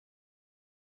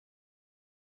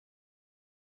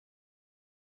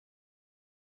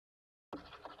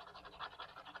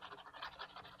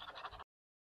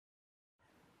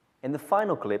In the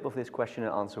final clip of this question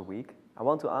and answer week, I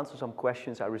want to answer some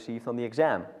questions I received on the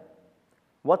exam.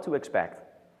 What to expect?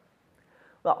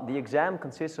 Well, the exam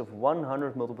consists of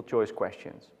 100 multiple choice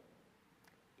questions.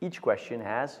 Each question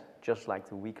has, just like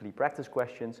the weekly practice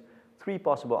questions, 3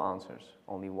 possible answers,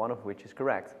 only one of which is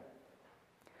correct.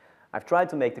 I've tried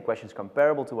to make the questions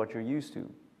comparable to what you're used to,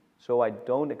 so I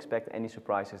don't expect any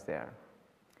surprises there.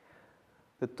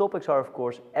 The topics are, of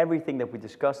course, everything that we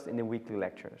discussed in the weekly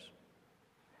lectures.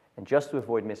 And just to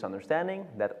avoid misunderstanding,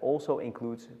 that also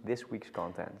includes this week's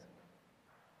content.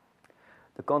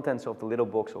 The contents of the little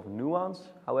box of nuance,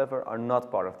 however, are not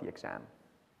part of the exam.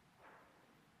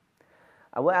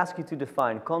 I will ask you to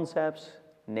define concepts,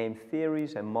 name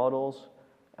theories and models,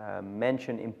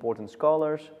 mention important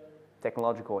scholars,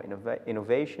 technological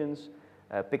innovations,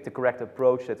 pick the correct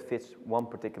approach that fits one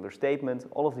particular statement,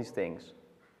 all of these things.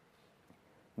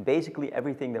 Basically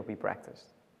everything that we practiced.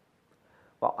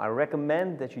 Well, I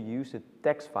recommend that you use the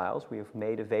text files we have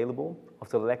made available of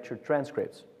the lecture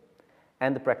transcripts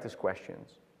and the practice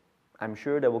questions. I'm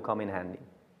sure they will come in handy.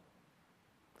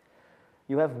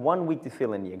 You have 1 week to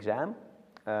fill in the exam.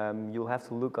 You'll have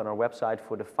to look on our website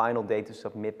for the final day to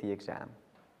submit the exam.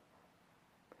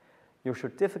 Your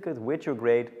certificate with your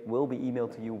grade will be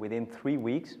emailed to you within 3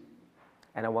 weeks.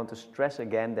 And I want to stress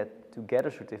again that to get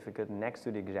a certificate next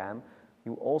to the exam,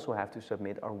 you also have to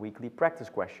submit our weekly practice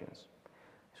questions.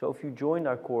 So if you joined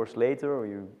our course later or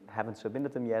you haven't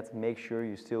submitted them yet, make sure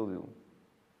you still do.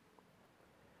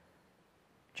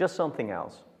 Just something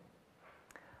else.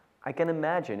 I can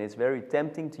imagine it's very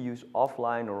tempting to use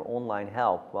offline or online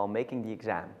help while making the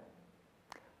exam.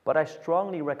 But I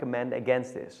strongly recommend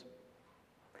against this.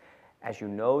 As you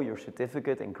know, your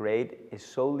certificate and grade is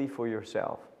solely for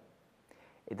yourself.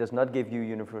 It does not give you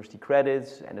university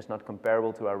credits and is not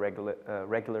comparable to our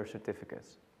regular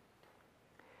certificates.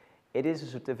 It is a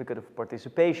certificate of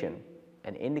participation,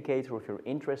 an indicator of your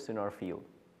interest in our field,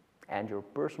 and your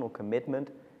personal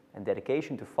commitment and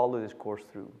dedication to follow this course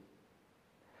through.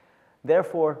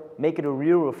 Therefore, make it a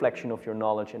real reflection of your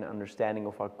knowledge and understanding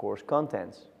of our course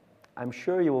contents. I'm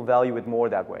sure you will value it more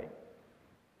that way.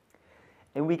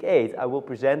 In week 8, I will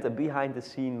present a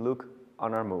behind-the-scene look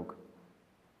on our MOOC.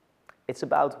 It's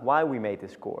about why we made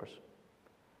this course,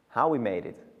 how we made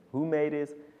it, who made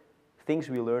it, things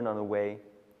we learned on the way,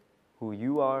 who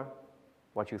you are,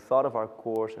 what you thought of our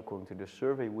course according to the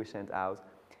survey we sent out,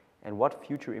 and what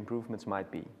future improvements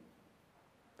might be.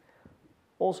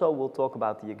 Also, we'll talk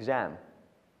about the exam,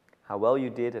 how well you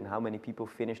did and how many people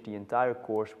finished the entire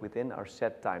course within our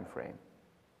set time frame.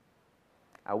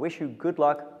 I wish you good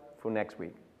luck for next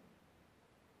week.